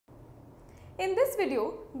In this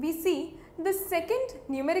video, we see the second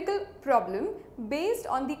numerical problem based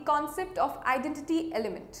on the concept of identity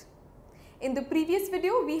element. In the previous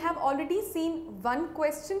video, we have already seen one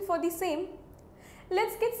question for the same.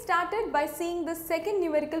 Let's get started by seeing the second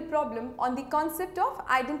numerical problem on the concept of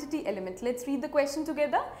identity element. Let's read the question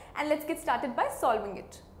together and let's get started by solving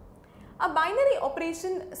it. A binary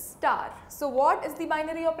operation star. So what is the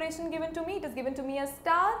binary operation given to me? It is given to me as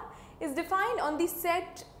star is defined on the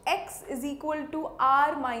set x is equal to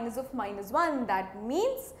r minus of minus 1. That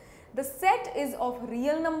means the set is of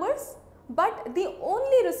real numbers, but the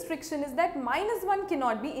only restriction is that minus 1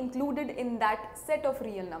 cannot be included in that set of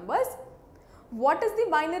real numbers. What is the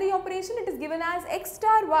binary operation? It is given as x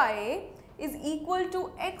star y is equal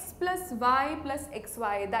to x plus y plus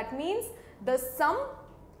xy. That means the sum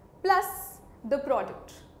plus the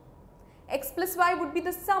product. X plus y would be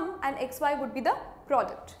the sum and xy would be the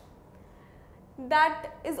product.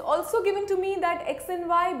 That is also given to me that x and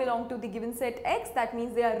y belong to the given set x. That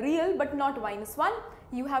means they are real but not minus 1.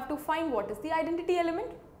 You have to find what is the identity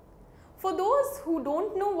element. For those who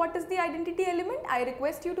don't know what is the identity element, I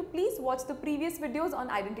request you to please watch the previous videos on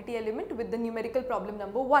identity element with the numerical problem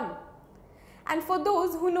number 1. And for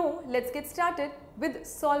those who know, let's get started with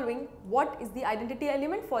solving what is the identity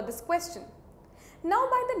element for this question. Now,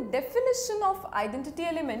 by the definition of identity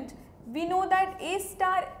element, we know that A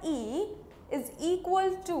star E is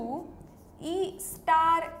equal to E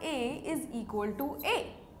star A is equal to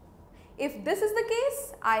A. If this is the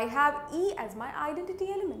case, I have E as my identity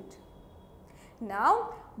element.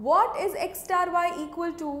 Now, what is x star y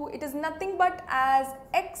equal to? It is nothing but as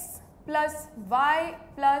x plus y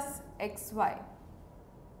plus xy.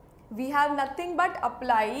 We have nothing but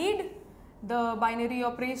applied the binary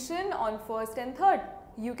operation on first and third.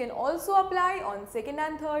 You can also apply on second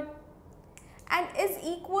and third. And is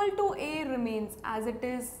equal to A remains as it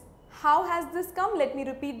is. How has this come? Let me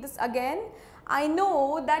repeat this again. I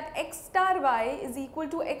know that x star y is equal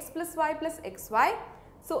to x plus y plus xy.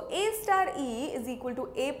 So, A star E is equal to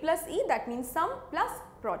A plus E, that means sum plus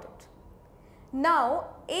product. Now,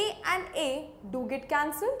 A and A do get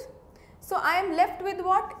cancelled. So, I am left with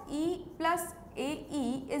what? E plus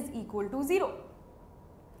AE is equal to 0.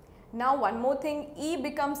 Now, one more thing, E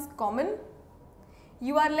becomes common.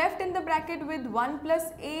 You are left in the bracket with 1 plus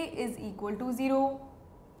A is equal to 0.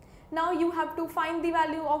 Now, you have to find the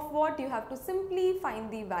value of what? You have to simply find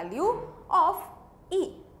the value of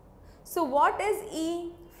E. So, what is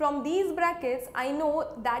E? From these brackets, I know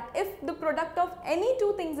that if the product of any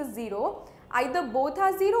two things is 0, either both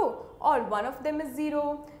are 0 or one of them is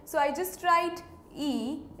 0. So, I just write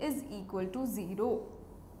E is equal to 0.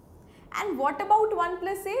 And what about 1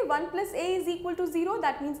 plus A? 1 plus A is equal to 0.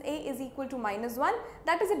 That means A is equal to minus 1.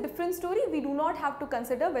 That is a different story. We do not have to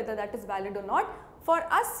consider whether that is valid or not. For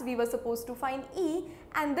us, we were supposed to find E,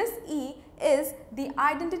 and this E is the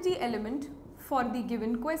identity element for the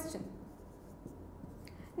given question.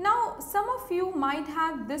 Now, some of you might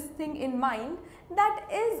have this thing in mind, that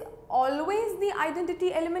is always the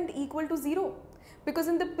identity element equal to 0, because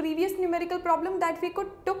in the previous numerical problem that we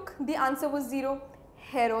took, the answer was 0.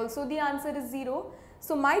 Here also the answer is 0.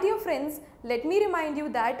 So, my dear friends, let me remind you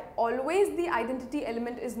that always the identity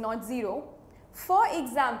element is not 0. For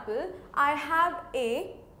example, I have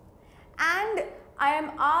A and I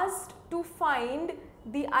am asked to find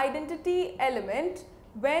the identity element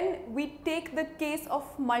when we take the case of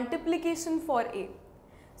multiplication for A.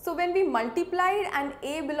 So, when we multiplied and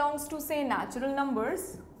A belongs to, say, natural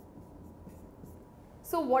numbers,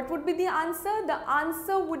 so what would be the answer? The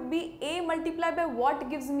answer would be A multiplied by what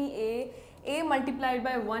gives me A? A multiplied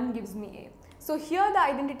by 1 gives me A. So, here the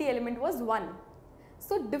identity element was 1.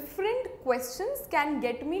 So, different questions can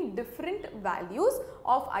get me different values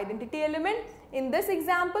of identity element. In this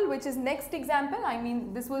example, which is next example, I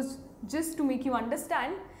mean this was just to make you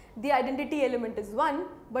understand, the identity element is 1,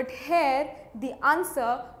 but here the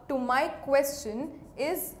answer to my question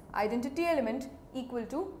is identity element equal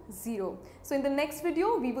to 0. So, in the next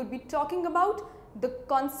video, we would be talking about the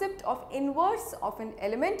concept of inverse of an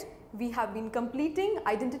element. We have been completing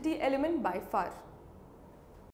identity element by far.